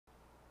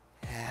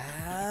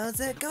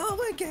it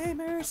going,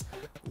 gamers?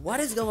 What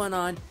is going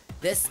on?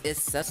 This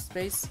is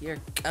Subspace here,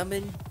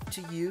 coming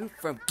to you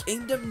from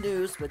Kingdom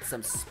News with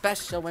some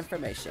special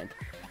information.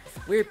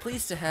 We're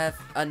pleased to have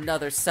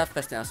another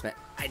Subfest announcement.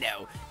 I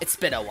know, it's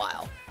been a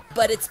while,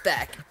 but it's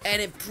back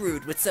and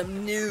improved with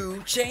some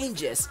new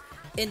changes.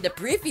 In the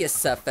previous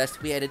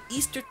Subfest, we had an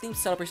Easter-themed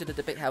celebration to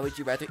debate how would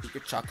you rather eat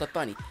your chocolate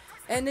bunny.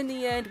 And in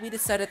the end, we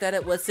decided that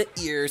it was the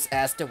ears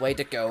as the way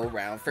to go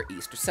around for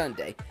Easter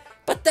Sunday.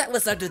 But that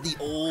was under the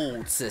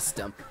old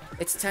system.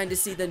 It's time to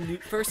see the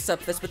first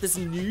Subfest with this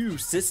new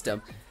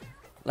system.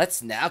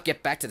 Let's now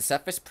get back to the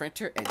Subfest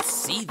printer and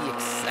see the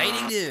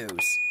exciting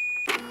news.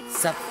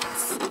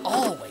 Subfest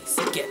always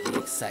get me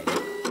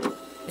excited.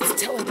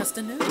 It's telling us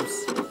the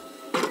news.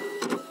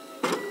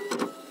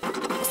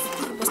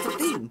 What's the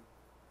theme?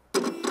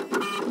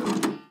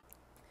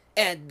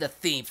 And the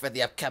theme for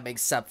the upcoming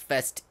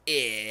Subfest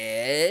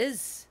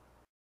is...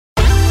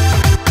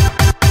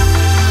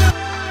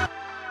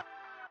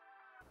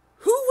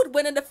 Who would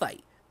win in a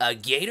fight? A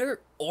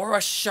gator or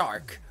a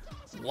shark?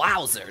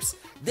 Wowzers!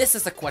 This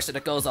is a question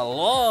that goes a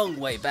long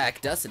way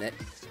back, doesn't it?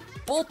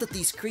 Both of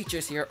these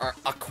creatures here are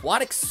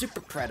aquatic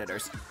super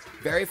predators.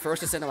 Very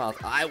ferocious in the wild.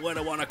 I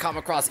wouldn't want to come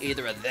across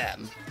either of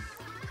them.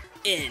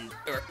 In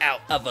or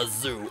out of a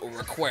zoo or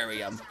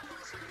aquarium.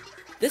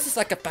 This is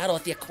like a battle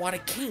of the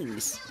aquatic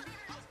kings.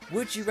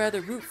 Would you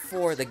rather root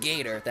for the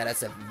gator that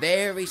has a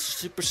very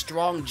super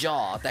strong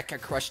jaw that can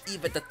crush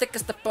even the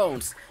thickest of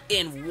bones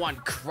in one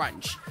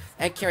crunch,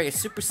 and carry a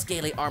super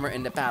scaly armor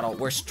in the battle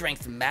where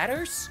strength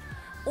matters?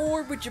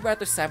 Or would you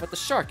rather side with the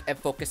shark and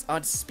focus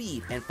on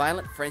speed and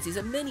violent frenzies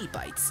and mini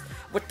bites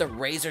with the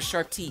razor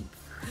sharp teeth?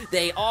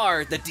 They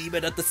are the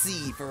demon of the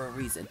sea for a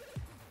reason.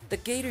 The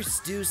gators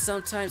do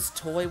sometimes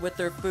toy with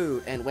their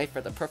food and wait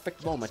for the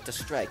perfect moment to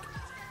strike,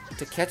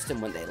 to catch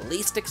them when they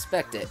least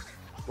expect it.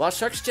 While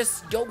sharks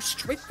just go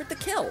straight for the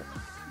kill.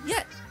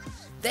 Yet,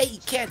 they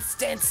can't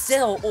stand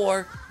still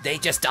or they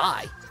just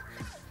die.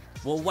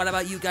 Well, what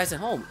about you guys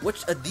at home?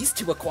 Which of these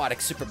two aquatic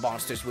super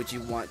monsters would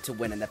you want to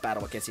win in a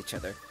battle against each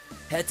other?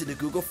 Head to the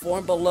Google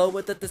form below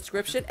with the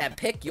description and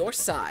pick your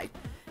side.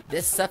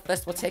 This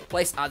Subfest will take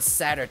place on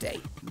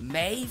Saturday,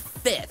 May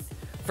 5th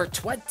for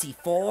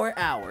 24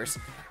 hours.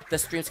 The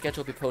stream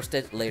schedule will be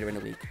posted later in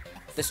the week.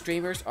 The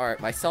streamers are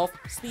myself,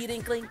 Speed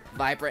Inkling,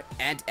 Vibrant,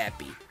 and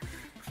Epi.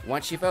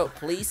 Once you vote,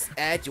 please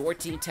add your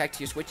team tag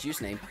to your Switch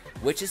username,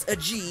 which is a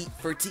G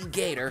for Team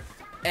Gator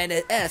and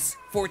an S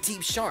for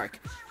Team Shark.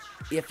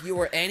 If you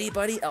or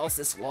anybody else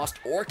is lost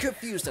or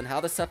confused on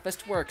how the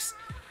Subfest works,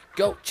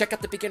 go check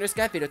out the beginner's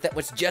guide video that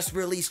was just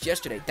released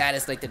yesterday. That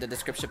is linked in the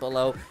description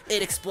below.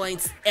 It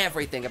explains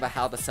everything about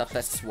how the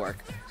Subfests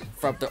work,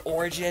 from the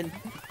origin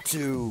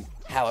to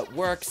how it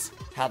works,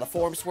 how the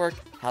forms work,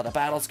 how the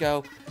battles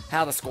go,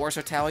 how the scores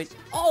are tallied,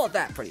 all of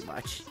that pretty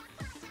much.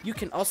 You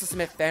can also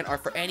submit fan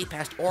art for any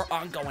past or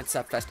ongoing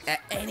Subfest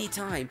at any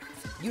time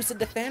using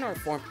the fan art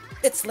form.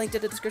 It's linked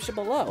in the description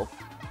below.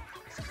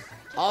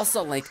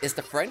 Also linked is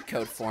the friend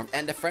code form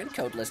and the friend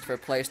code list for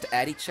players to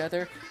add each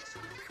other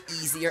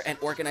easier and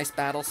organize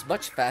battles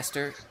much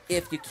faster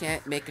if you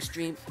can't make a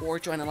stream or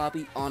join a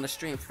lobby on a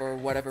stream for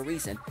whatever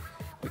reason.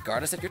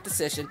 Regardless of your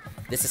decision,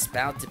 this is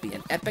bound to be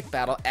an epic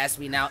battle as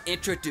we now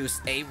introduce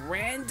a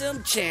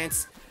random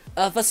chance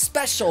of a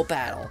special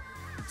battle.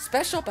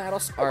 Special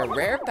battles are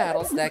rare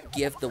battles that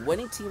give the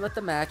winning team of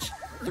the match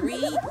 3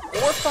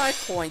 or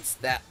 5 points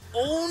that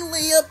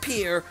only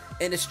appear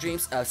in the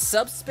streams of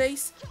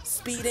Subspace,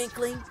 Speed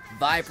Inkling,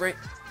 Vibrant,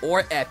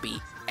 or Epi,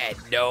 and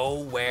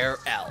nowhere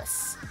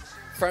else.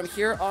 From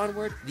here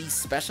onward, these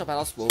special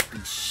battles will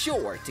be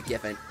sure to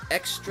give an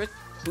extra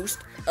boost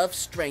of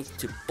strength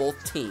to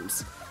both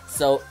teams,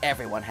 so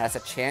everyone has a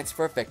chance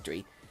for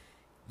victory.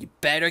 You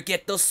better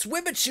get those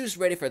swimming shoes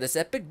ready for this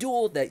epic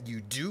duel that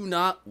you do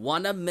not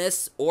want to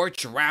miss or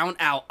drown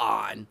out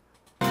on.